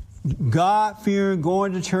 God-fearing,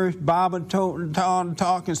 going to church, Bible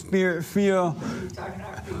talking, spirit-filled,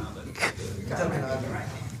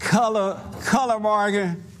 color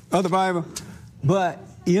marking of the Bible. But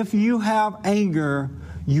if you have anger,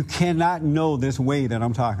 you cannot know this way that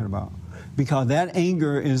I'm talking about. Because that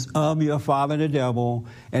anger is of your father, the devil,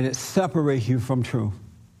 and it separates you from truth.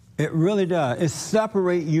 It really does. It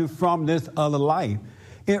separates you from this other life.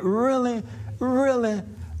 It really, really,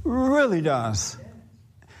 really does.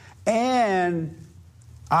 And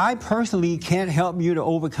I personally can't help you to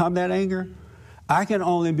overcome that anger. I can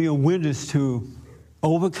only be a witness to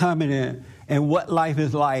overcoming it and what life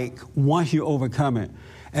is like once you overcome it.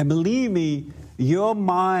 And believe me, your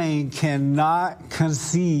mind cannot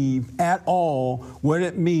conceive at all what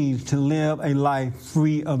it means to live a life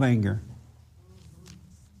free of anger.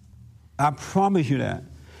 I promise you that.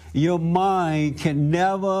 Your mind can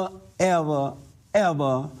never, ever,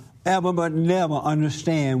 ever, ever, but never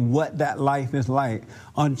understand what that life is like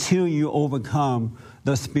until you overcome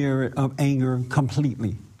the spirit of anger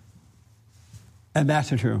completely. And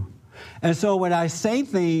that's the truth. And so when I say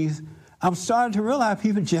things, I'm starting to realize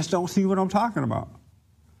people just don't see what I'm talking about.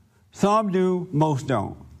 Some do, most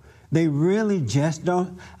don't. They really just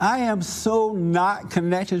don't. I am so not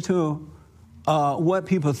connected to what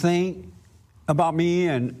people think about me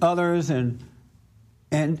and others, and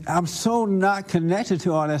I'm so not connected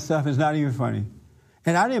to all that stuff, it's not even funny.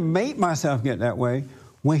 And I didn't make myself get that way.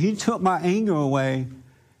 When he took my anger away,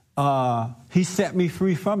 he set me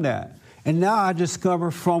free from that. And now I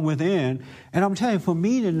discover from within, and I'm telling you, for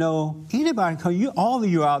me to know anybody, because all of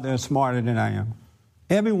you out there are smarter than I am.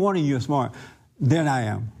 Every one of you is smarter than I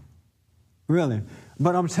am. Really.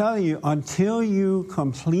 But I'm telling you, until you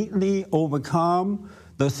completely overcome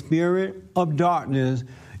the spirit of darkness,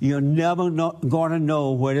 you're never going to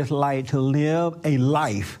know what it's like to live a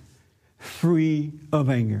life free of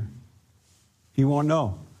anger. You won't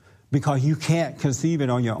know because you can't conceive it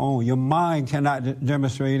on your own. Your mind cannot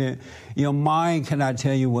demonstrate it. Your mind cannot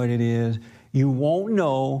tell you what it is. You won't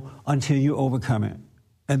know until you overcome it.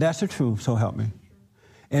 And that's the truth, so help me.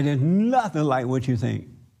 And there's nothing like what you think.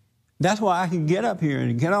 That's why I can get up here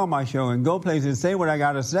and get on my show and go places and say what I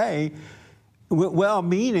got to say with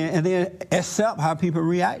well-meaning and then accept how people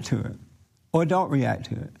react to it or don't react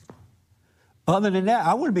to it. Other than that,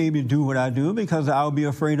 I wouldn't be able to do what I do because I would be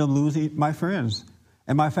afraid of losing my friends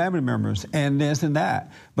and my family members and this and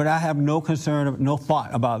that. But I have no concern, no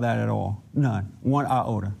thought about that at all. None. One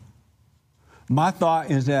iota. My thought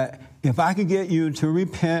is that if I could get you to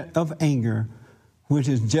repent of anger, which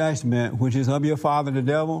is judgment, which is of your father, the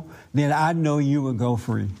devil, then I know you will go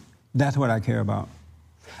free. That's what I care about.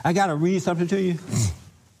 I got to read something to you.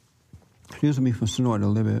 Excuse me for snorting a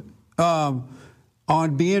little bit.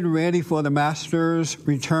 On being ready for the master's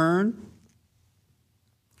return,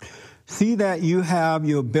 see that you have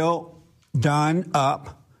your belt done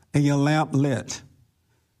up and your lamp lit.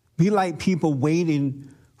 Be like people waiting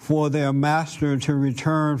for their master to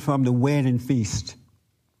return from the wedding feast,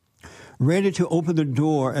 ready to open the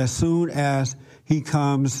door as soon as he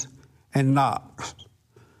comes and knocks.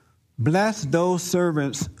 Bless those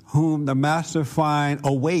servants whom the master finds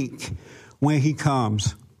awake when he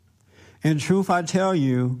comes. In truth, I tell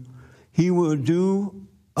you, he will do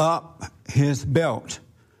up his belt,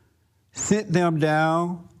 sit them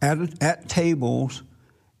down at tables,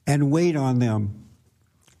 and wait on them.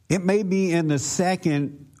 It may be in the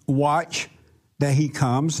second watch that he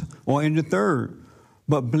comes, or in the third.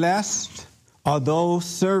 But blessed are those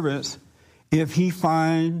servants if he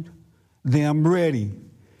find them ready.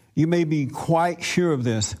 You may be quite sure of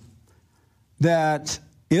this, that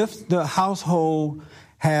if the household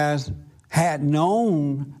had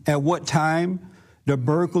known at what time the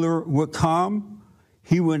burglar would come,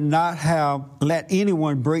 he would not have let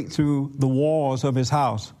anyone break through the walls of his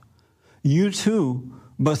house. You too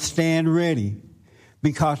must stand ready,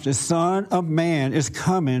 because the Son of Man is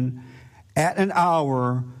coming at an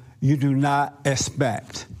hour you do not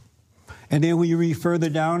expect. And then when you read further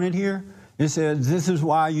down in here, it says, this is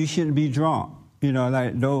why you shouldn't be drunk. You know,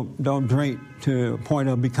 like don't drink to the point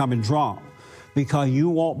of becoming drunk, because you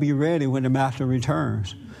won't be ready when the master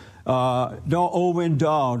returns. Don't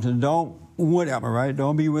overindulge and don't whatever, right?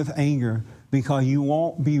 Don't be with anger, because you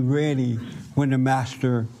won't be ready when the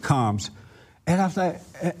master comes. And I was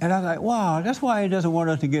like, wow, that's why he doesn't want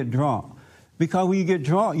us to get drunk. Because when you get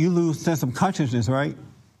drunk, you lose sense of consciousness, right?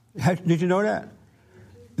 Did you know that?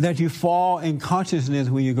 That you fall in consciousness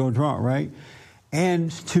when you go drunk, right? And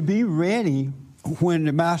to be ready when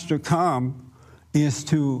the master comes is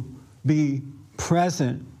to be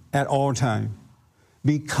present at all time.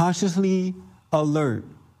 Be consciously alert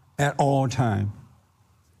at all time.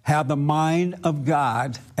 Have the mind of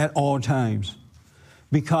God at all times.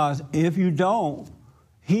 Because if you don't,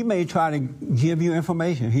 he may try to give you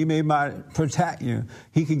information. He may protect you.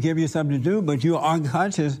 He can give you something to do, but you're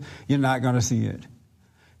unconscious, you're not going to see it.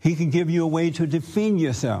 He can give you a way to defend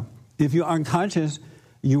yourself. If you're unconscious,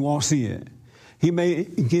 you won't see it. He may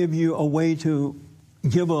give you a way to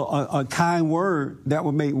give a kind word that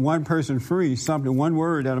will make one person free, one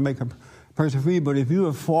word that will make a person free. But if you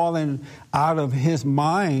have fallen out of his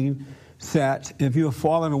mindset, if you have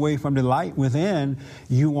fallen away from the light within,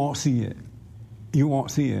 you won't see it. You won't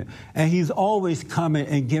see it. And he's always coming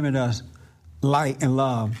and giving us light and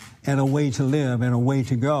love and a way to live and a way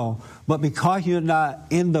to go. But because you're not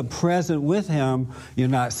in the present with him, you're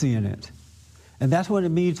not seeing it. And that's what it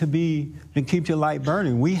means to keep your light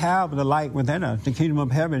burning. We have the light within us. The kingdom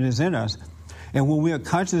of heaven is in us. And when we are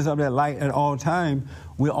conscious of that light at all time,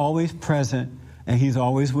 we're always present, and he's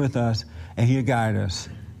always with us, and he'll guide us.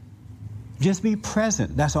 Just be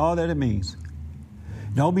present. That's all that it means.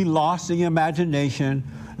 Don't be lost in your imagination,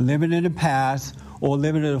 living in the past, or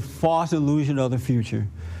living in a false illusion of the future.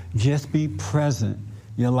 Just be present.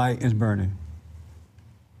 Your light is burning.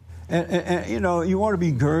 And you want to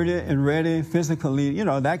be girded and ready physically,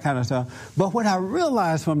 that kind of stuff. But what I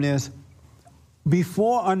realized from this,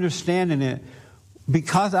 before understanding it,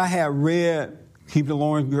 because I had read Keep the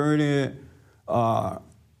Loins Girded, I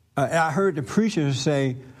heard the preachers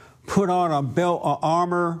say, put on a belt, an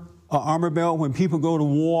armor belt. When people go to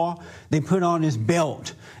war, they put on this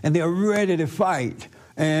belt, and they're ready to fight.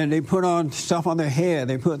 And they put on stuff on their head.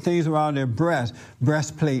 They put things around their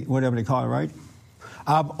breastplate, whatever they call it, right?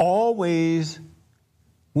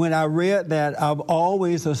 When I read that, I've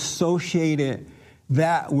always associated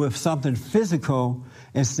that with something physical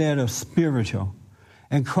instead of spiritual.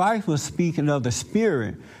 And Christ was speaking of the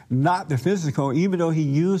spirit, not the physical, even though he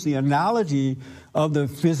used the analogy of the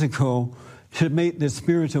physical to make the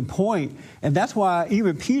spiritual point. And that's why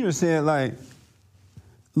even Peter said,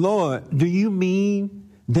 Lord, do you mean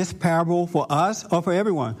this parable for us or for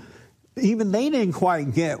everyone? Even they didn't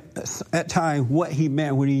quite get at times what he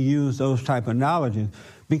meant when he used those type of analogies,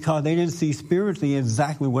 because they didn't see spiritually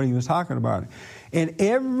exactly what he was talking about. And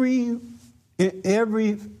every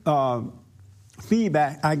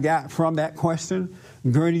feedback I got from that question,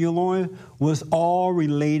 girding your loins, was all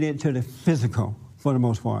related to the physical for the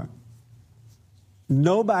most part.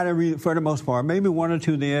 Nobody, for the most part, maybe one or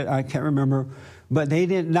two did, I can't remember, but they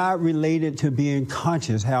did not relate it to being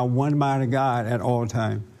conscious, have one mind of God at all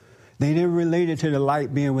times. They didn't relate it to the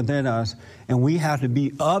light being within us, and we have to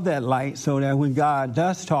be of that light so that when God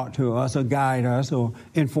does talk to us or guide us or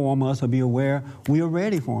inform us or be aware, we are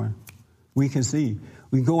ready for him. We can see.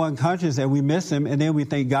 We go unconscious and we miss him, and then we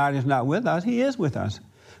think God is not with us. He is with us.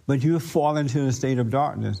 But you have fallen into a state of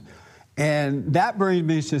darkness. And that brings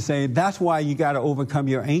me to say that's why you got to overcome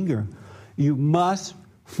your anger. You must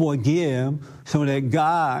forgive so that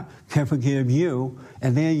God can forgive you,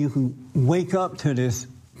 and then you can wake up to this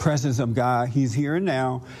presence of God. He's here and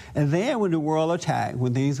now. And then when the world attacks,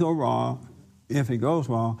 when things go wrong, if it goes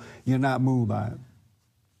wrong, you're not moved by it.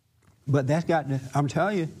 But I'm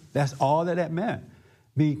telling you, that's all that meant.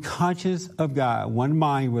 Be conscious of God, one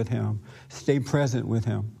mind with him. Stay present with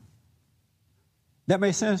him. That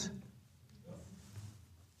makes sense?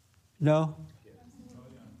 No?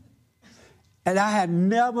 And I had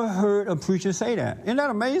never heard a preacher say that. Isn't that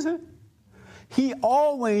amazing? He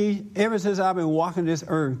always, ever since I've been walking this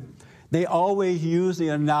earth, they always use the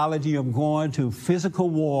analogy of going to physical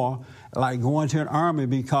war, like going to an army,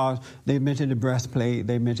 because they mentioned the breastplate,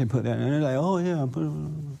 they mentioned put that, and they're like, oh yeah, put it.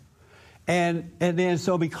 And then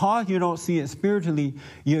so because you don't see it spiritually,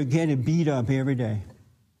 you're getting beat up every day.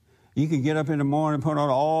 You can get up in the morning, put on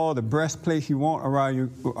all the breastplates you want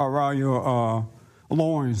around your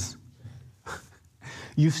loins.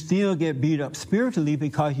 You still get beat up spiritually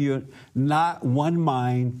because you're not one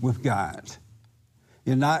mind with God.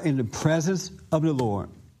 You're not in the presence of the Lord.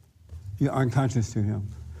 You're unconscious to Him.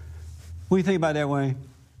 What do you think about that, Wayne?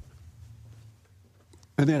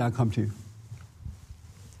 And then I'll come to you.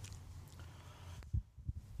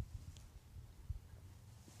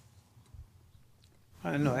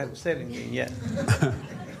 I don't know. I haven't said anything yet.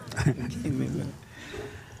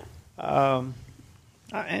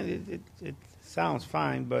 And it sounds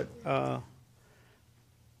fine, but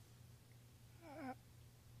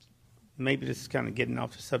maybe this is kind of getting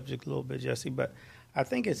off the subject a little bit, Jesse. But I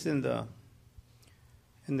think it's in the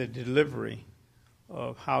delivery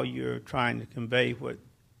of how you're trying to convey what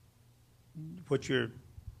you're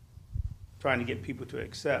trying to get people to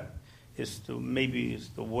accept. Maybe it's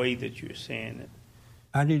the way that you're saying it.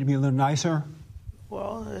 I need to be a little nicer?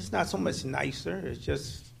 Well, it's not so much nicer. It's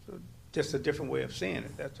just a different way of saying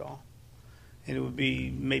it, that's all. And it would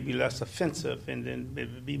be maybe less offensive, and then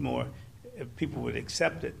it would be more, if people would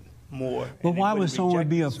accept it more. But why would someone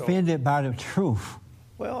be offended by the truth?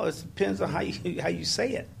 Well, it depends on how you say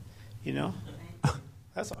it, you know?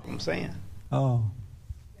 That's all I'm saying. Oh.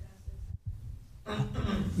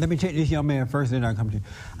 Let me take this young man first, then I'll come to you.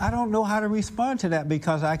 I don't know how to respond to that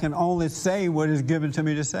because I can only say what is given to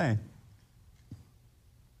me to say.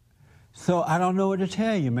 So I don't know what to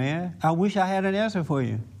tell you, man. I wish I had an answer for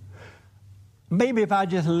you. Maybe if I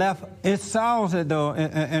just left, it sounds as though,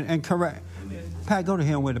 and correct. Pat, go to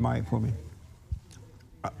him with the mic for me.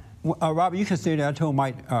 Robert, you can stay there. I told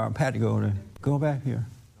Pat to go there. Go back here.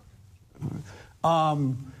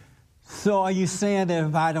 So are you saying that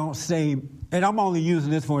if I don't say, and I'm only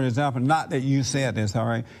using this for an example, not that you said this, all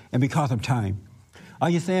right, and because of time. Are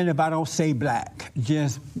you saying if I don't say black,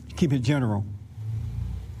 just keep it general?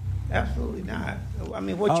 Absolutely not. I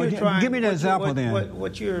mean, what you're trying. Give me the example then.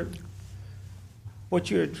 What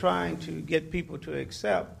you're trying to get people to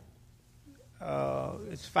accept,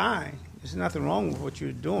 it's fine. There's nothing wrong with what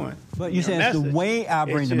you're doing. But you said it's the way I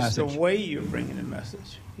bring the message. It's the way you're bringing the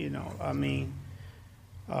message. You know, I mean.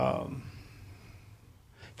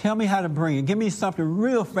 Tell me how to bring it. Give me something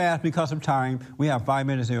real fast because of time. We have 5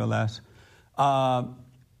 minutes here or less. How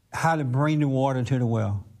to bring the water to the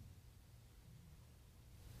well.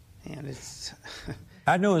 And it's.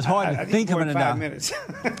 I know it's hard to think of it in 5 minutes.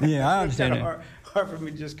 Yeah, I understand that. Hard for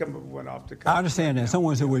me to just come up with one off the cuff. I understand that.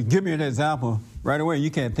 Someone said, well, give me an example. Right away,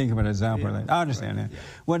 you can't think of an example. Yeah, I understand that. Yeah.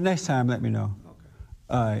 Well, next time, let me know.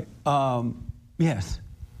 Okay. All right. Yes.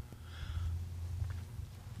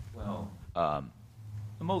 Well, the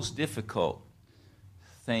most difficult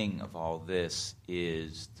thing of all this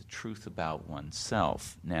is the truth about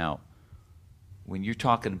oneself. Now, when you're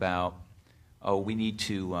talking about, we need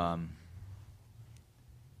to...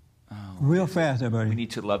 real fast, everybody. We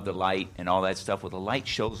need to love the light and all that stuff. Well, the light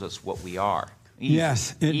shows us what we are.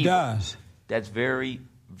 Yes, it does. That's very,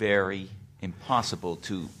 very impossible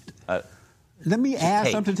to Let me add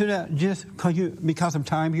take. something to that, just because of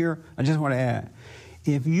time here. I just want to add.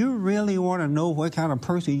 If you really want to know what kind of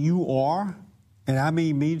person you are, and I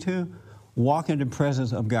mean me too, walk in the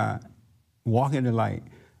presence of God. Walk in the light.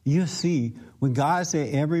 You see, when God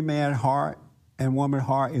said every man's heart and woman's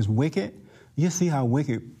heart is wicked, you see how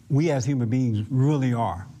wicked we as human beings really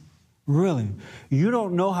are. Really. You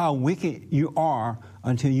don't know how wicked you are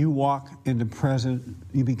until you walk in the presence,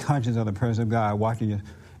 you be conscious of the presence of God watching you.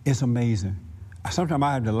 It's amazing. Sometimes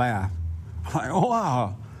I have to laugh. I'm like, oh,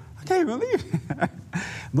 wow, I can't believe it.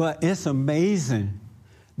 But it's amazing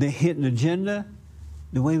the hidden agenda,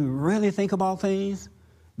 the way we really think about things,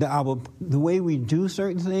 the way we do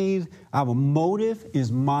certain things, our motive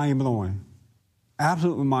is mind-blowing.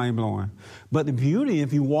 Absolutely mind-blowing. But the beauty,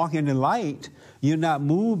 if you walk in the light, you're not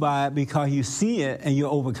moved by it because you see it and you're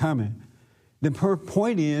overcoming. The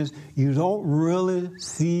point is, you don't really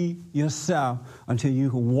see yourself until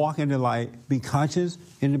you can walk in the light, be conscious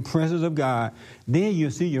in the presence of God. Then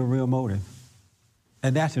you see your real motive.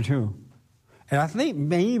 And that's the truth. And I think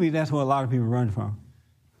maybe that's what a lot of people run from.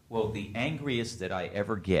 Well, the angriest that I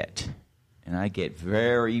ever get, and I get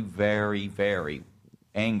very, very, very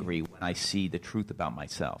angry when I see the truth about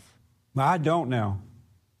myself. But I don't now.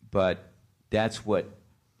 But that's what,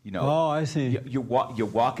 you know. Oh, I see. You're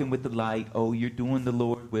walking with the light. Oh, you're doing the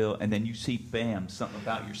Lord's will. And then you see, bam, something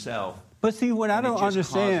about yourself. But see, what I don't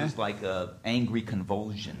understand. It just causes like a angry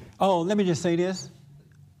convulsion. Oh, let me just say this.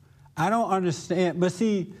 I don't understand. But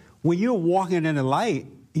see, when you're walking in the light,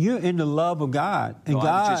 you're in the love of God. And No,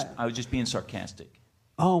 God. I was just being sarcastic.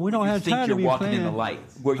 Oh, we don't have time to be you're walking playing in the light,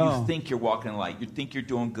 where you Oh. think you're walking in the light. You think you're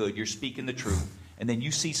doing good. You're speaking the truth. And then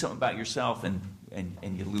you see something about yourself and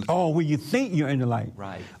you lose. Oh, when you think you're in the light.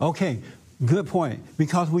 Right. Okay, good point.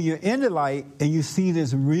 Because when you're in the light and you see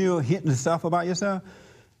this real hitting stuff about yourself,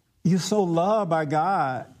 you're so loved by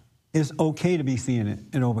God, it's okay to be seeing it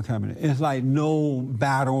and overcoming it. It's like no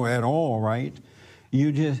battle at all, right?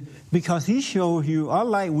 You just, because he shows you,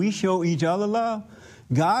 unlike we show each other love,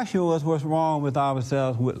 God shows us what's wrong with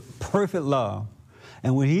ourselves with perfect love.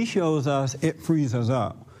 And when he shows us, it frees us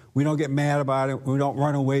up. We don't get mad about it. We don't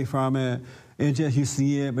run away from it. It's just you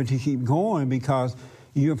see it, but you keep going because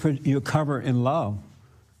you're covered in love.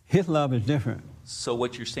 His love is different. So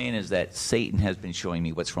what you're saying is that Satan has been showing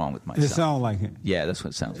me what's wrong with myself. It sounds like it. Yeah, that's what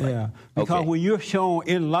it sounds like. Yeah, because when you're shown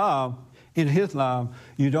in love, in his love,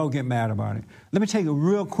 you don't get mad about it. Let me take a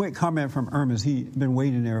real quick comment from Ernest. He's been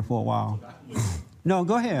waiting there for a while. No,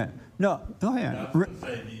 go ahead. No, go ahead. I was going to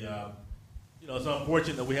say, it's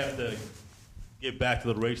unfortunate that we have to get back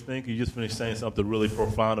to the race thing. You just finished saying something really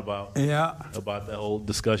profound about that whole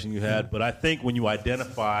discussion you had. But I think when you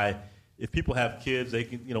identify, if people have kids, they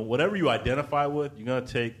can, whatever you identify with, you're going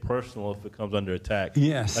to take personal if it comes under attack.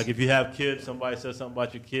 Yes. Like if you have kids, somebody says something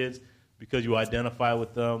about your kids, because you identify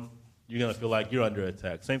with them, you're going to feel like you're under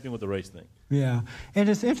attack. Same thing with the race thing. Yeah, and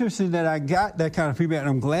it's interesting that I got that kind of feedback, and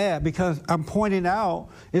I'm glad because I'm pointing out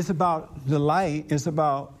it's about the light, it's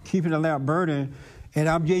about keeping the lamp burning, and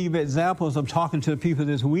I'm giving you examples of talking to people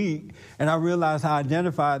this week, and I realized how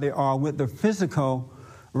identified they are with the physical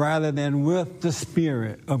rather than with the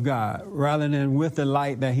Spirit of God, rather than with the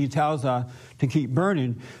light that he tells us to keep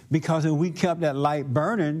burning, because if we kept that light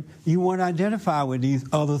burning, you wouldn't identify with these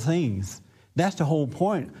other things. That's the whole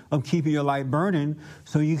point of keeping your light burning,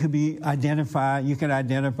 so you can be identified. You can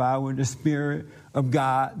identify with the Spirit of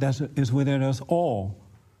God that is within us all.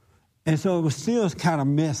 And so it was still kind of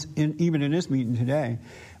missed, even in this meeting today.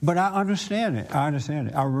 But I understand it. I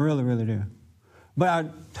really, really do. But I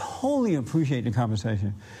totally appreciate the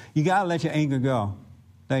conversation. You got to let your anger go.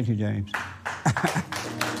 Thank you, James.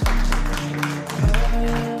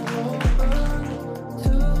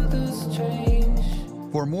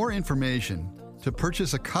 For more information, to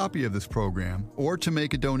purchase a copy of this program, or to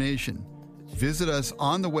make a donation, visit us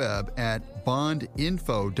on the web at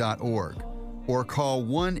bondinfo.org or call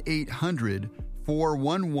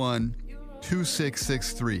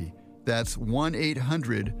 1-800-411-2663. That's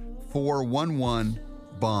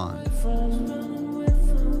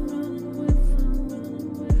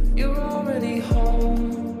 1-800-411-BOND. You're already home.